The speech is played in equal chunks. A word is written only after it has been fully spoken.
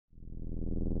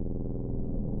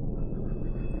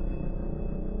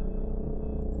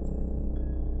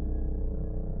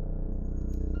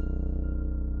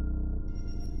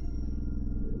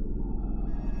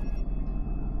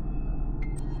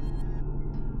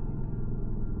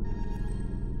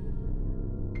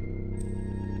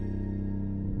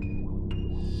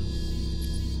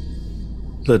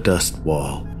the dust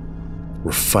wall.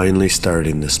 We're finally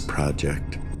starting this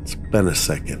project. It's been a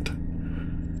second,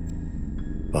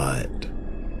 but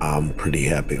I'm pretty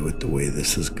happy with the way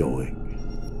this is going.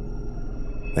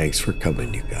 Thanks for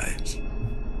coming, you guys.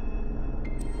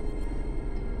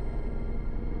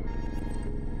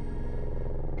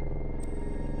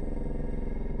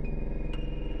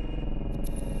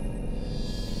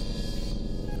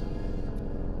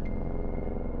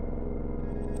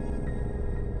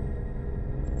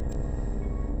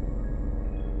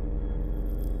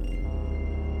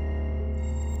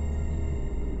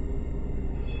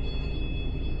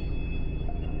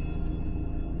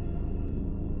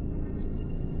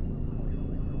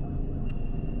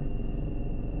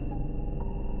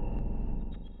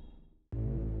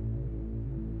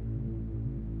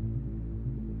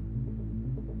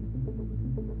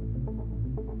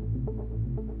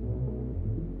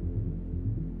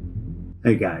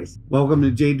 Hey guys, welcome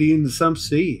to JD and the Sump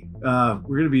Sea. We're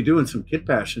going to be doing some kit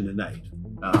bashing tonight.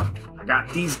 I got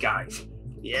these guys.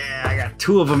 Yeah, I got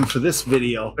 2 of them for this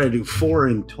video. I'm going to do 4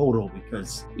 in total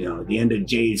because, you know, the end of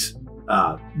Jay's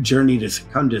Journey to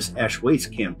Secundus Ash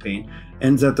Waste campaign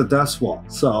ends at the Dustwall.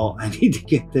 So I need to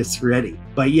get this ready.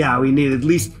 But yeah, we need at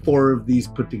least 4 of these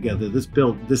put together. This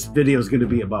video is going to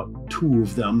be about 2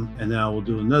 of them. And then I will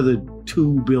do another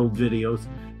 2 build videos.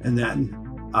 And then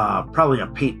probably a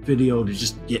paint video to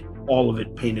just get all of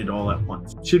it painted all at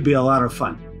once. Should be a lot of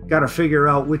fun. Got to figure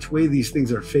out which way these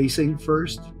things are facing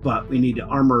first, but we need to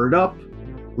armor it up.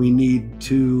 We need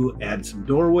to add some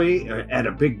doorway, add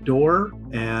a big door,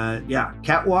 and yeah,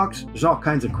 catwalks. There's all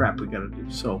kinds of crap we got to do.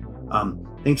 So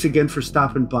thanks again for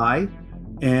stopping by,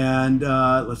 and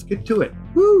let's get to it.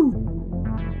 Woo!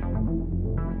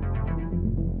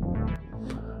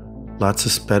 Lots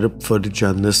of sped up footage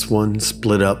on this one,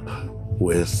 split up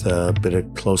with a bit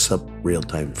of close-up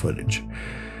real-time footage.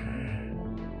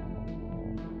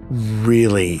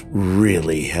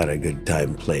 Really had a good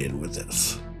time playing with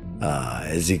this.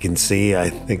 As you can see,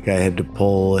 I think I had to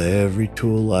pull every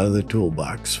tool out of the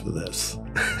toolbox for this.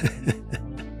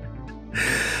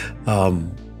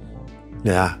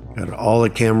 Yeah, got all the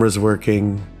cameras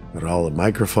working, got all the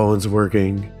microphones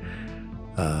working.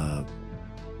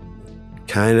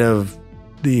 Kind of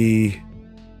the,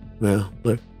 well,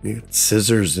 look, it's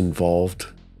scissors involved.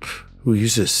 Who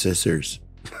uses scissors?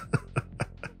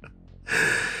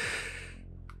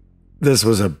 This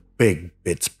was a big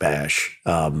bits bash.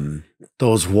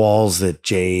 Those walls that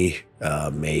Jay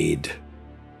made,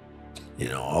 you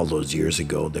know, all those years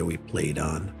ago that we played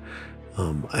on.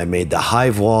 I made the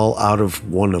hive wall out of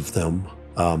one of them,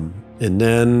 and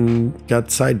then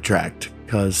got sidetracked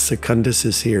because Secundus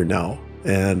is here now,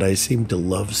 and I seem to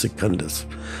love Secundus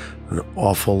an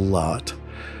awful lot.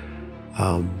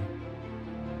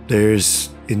 There's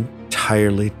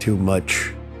entirely too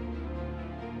much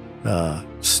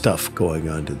stuff going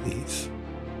on to these.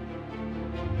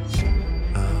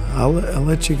 I'll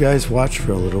let you guys watch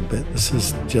for a little bit. This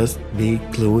is just me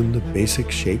gluing the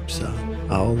basic shapes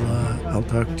on. I'll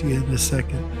talk to you in a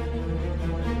second.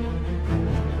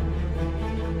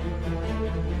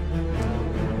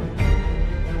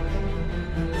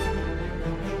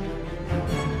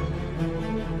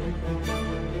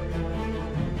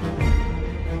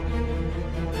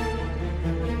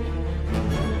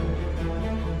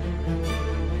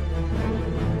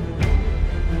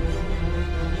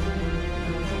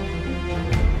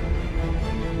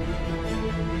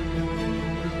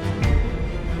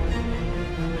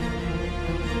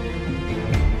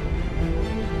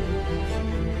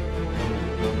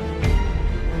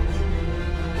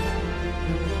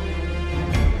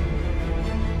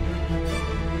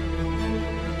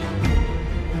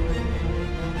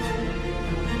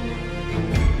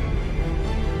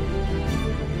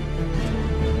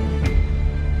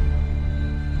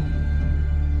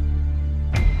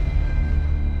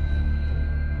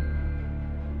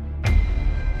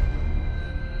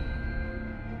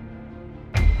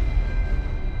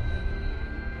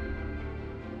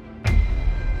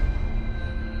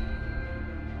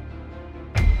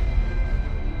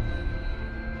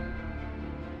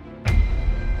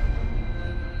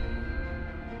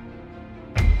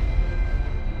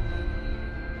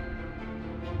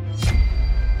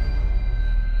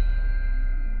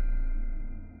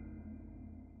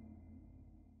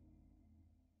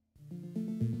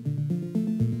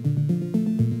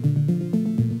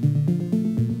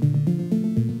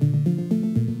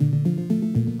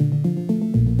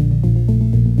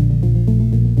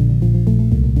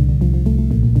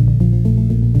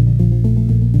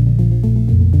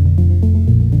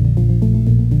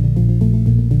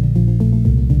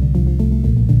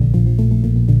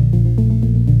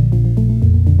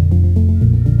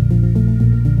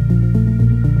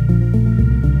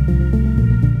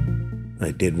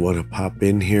 did want to pop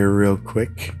in here real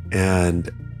quick, and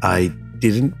I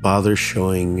didn't bother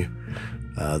showing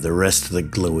the rest of the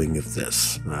gluing of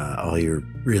this. All you're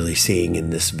really seeing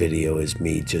in this video is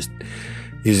me just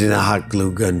using a hot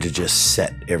glue gun to just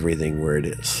set everything where it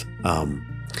is.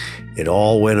 It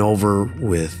all went over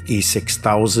with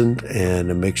E6000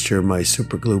 and a mixture of my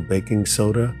super glue baking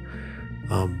soda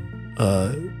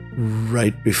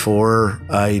right before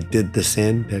I did the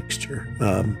sand texture.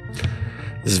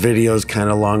 This video is kind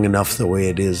of long enough the way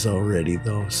it is already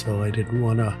though, so I didn't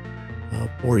want to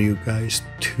bore you guys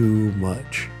too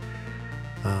much.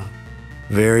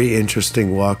 Very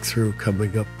interesting walkthrough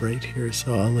coming up right here,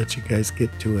 so I'll let you guys get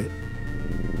to it.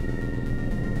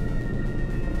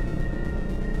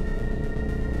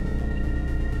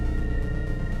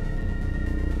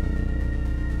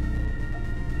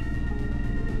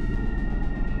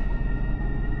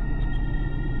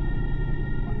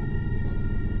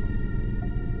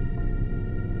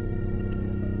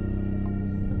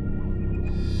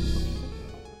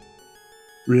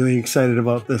 Really excited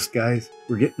about this, guys.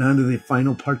 We're getting onto the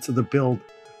final parts of the build.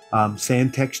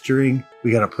 Sand texturing.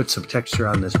 We got to put some texture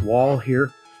on this wall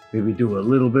here. Maybe do a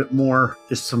little bit more,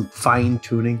 just some fine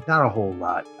tuning, not a whole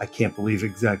lot. I can't believe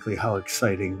exactly how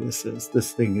exciting this is.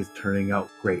 This thing is turning out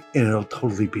great, and it'll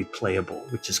totally be playable,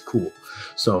 which is cool.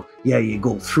 So yeah, you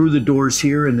go through the doors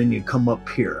here and then you come up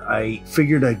here. I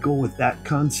figured I'd go with that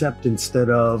concept instead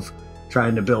of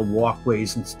trying to build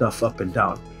walkways and stuff up and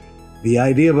down. The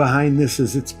idea behind this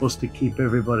is it's supposed to keep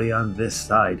everybody on this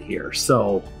side here.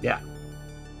 So yeah,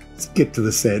 let's get to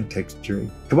the sand texturing.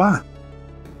 Come on.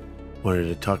 Wanted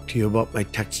to talk to you about my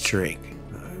texturing.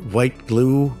 White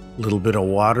glue, a little bit of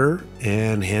water,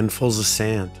 and handfuls of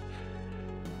sand.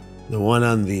 The one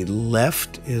on the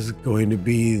left is going to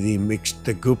be the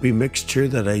goopy mixture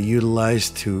that I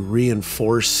utilized to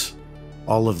reinforce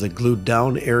all of the glued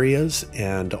down areas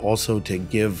and also to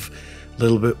give a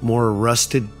little bit more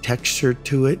rusted texture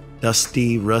to it,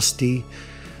 dusty, rusty.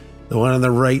 The one on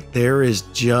the right there is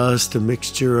just a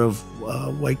mixture of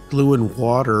white glue and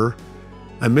water.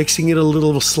 I'm mixing it a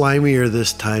little slimier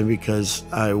this time because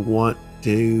I want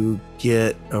to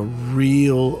get a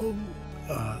real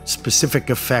specific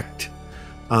effect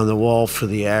on the wall for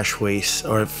the ash waste,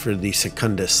 or for the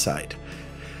Secundus side.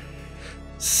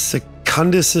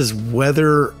 Secundus's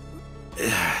weather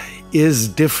is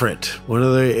different. One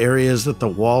of the areas that the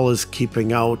wall is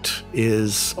keeping out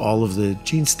is all of the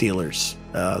gene stealers,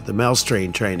 the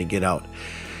Malstrain trying to get out.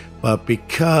 But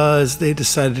because they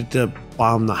decided to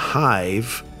bomb the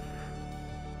hive,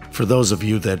 for those of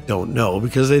you that don't know,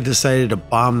 because they decided to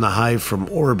bomb the hive from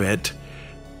orbit,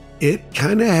 it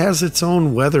kind of has its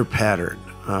own weather pattern.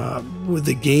 With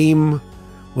the game,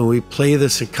 when we play the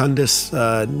Secundus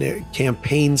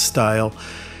campaign style,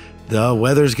 the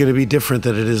weather's going to be different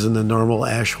than it is in the normal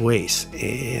ash waste,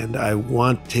 and I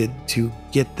wanted to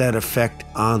get that effect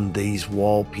on these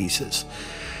wall pieces.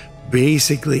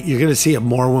 Basically, you're going to see it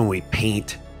more when we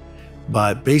paint,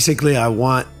 but basically I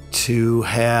want to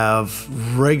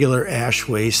have regular ash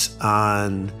waste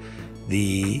on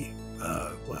the,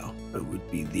 well, it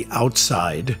would be the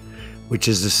outside, which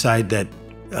is the side that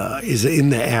is in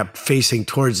the app facing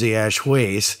towards the ash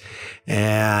waste,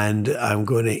 and I'm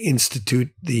going to institute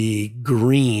the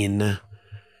green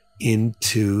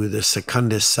into the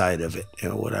Secundus side of it.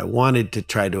 And what I wanted to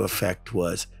try to affect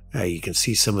was, you can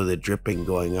see some of the dripping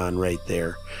going on right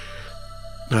there.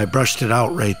 I brushed it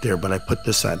out right there, but I put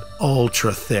this on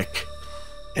ultra thick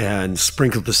and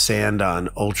sprinkled the sand on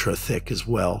ultra thick as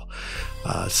well,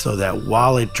 so that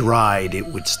while it dried, it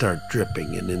would start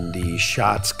dripping. And in the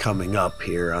shots coming up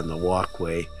here on the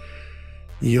walkway,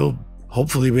 you'll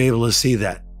hopefully be able to see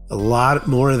that. A lot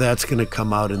more of that's going to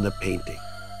come out in the painting.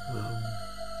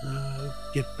 I'll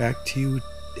get back to you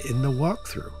in the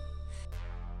walkthrough.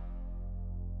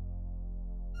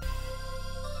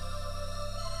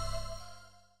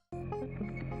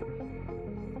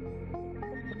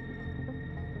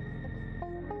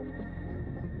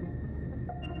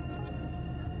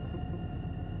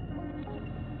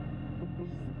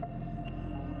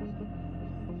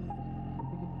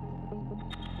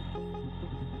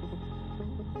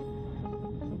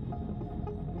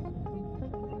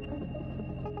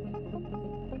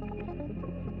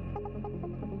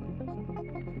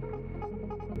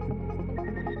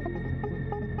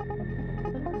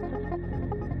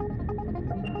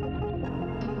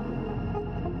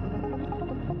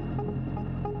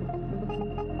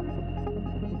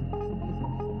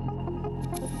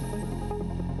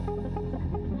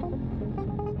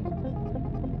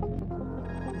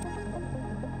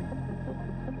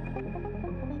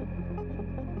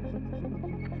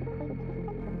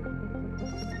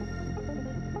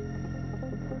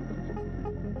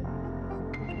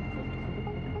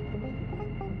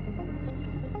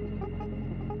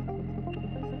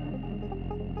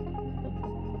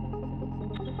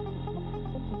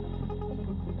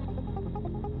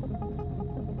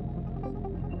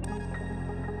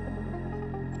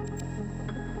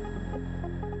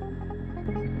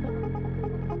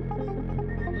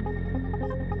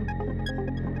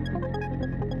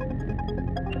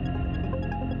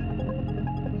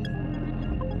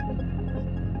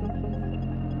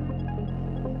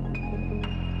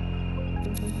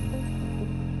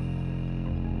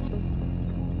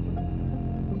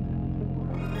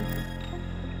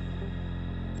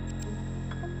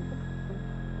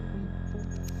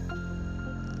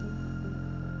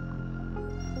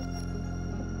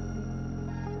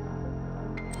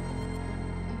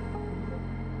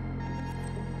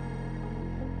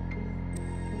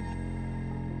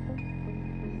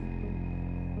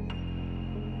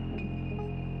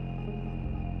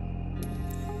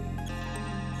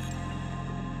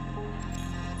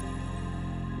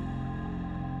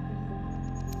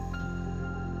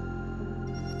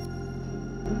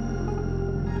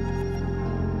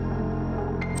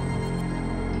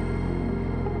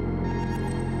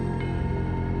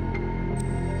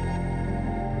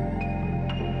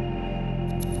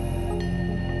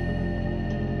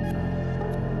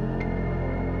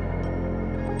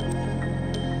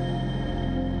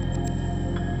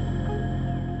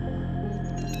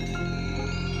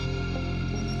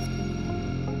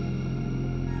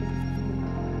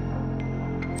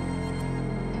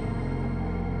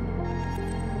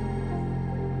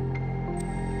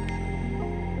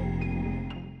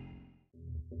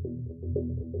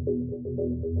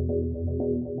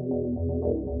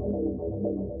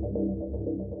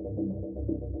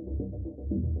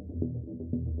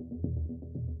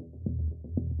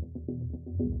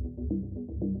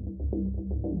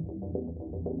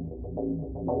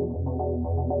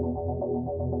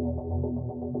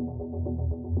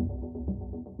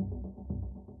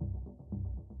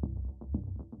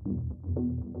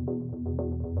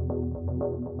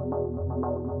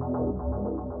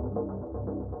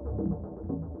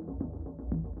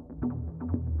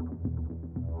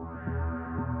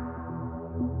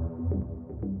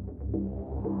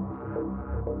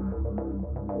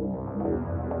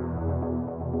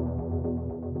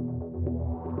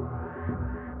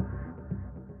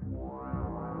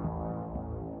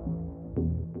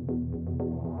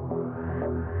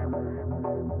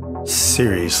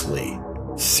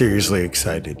 Seriously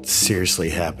excited, seriously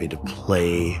happy to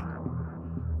play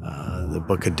the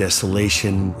Book of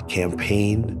Desolation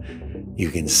campaign. You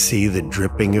can see the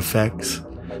dripping effects.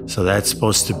 So that's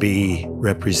supposed to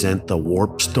represent the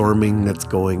warp storming that's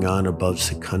going on above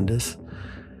Secundus.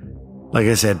 Like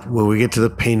I said, when we get to the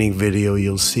painting video,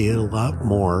 you'll see it a lot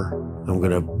more. I'm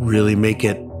going to really make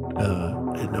it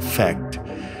an effect.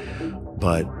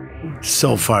 But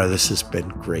so far, this has been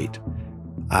great.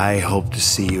 I hope to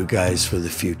see you guys for the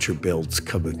future builds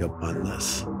coming up on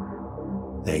this.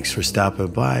 Thanks for stopping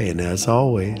by, and as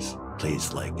always,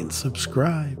 please like and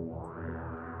subscribe.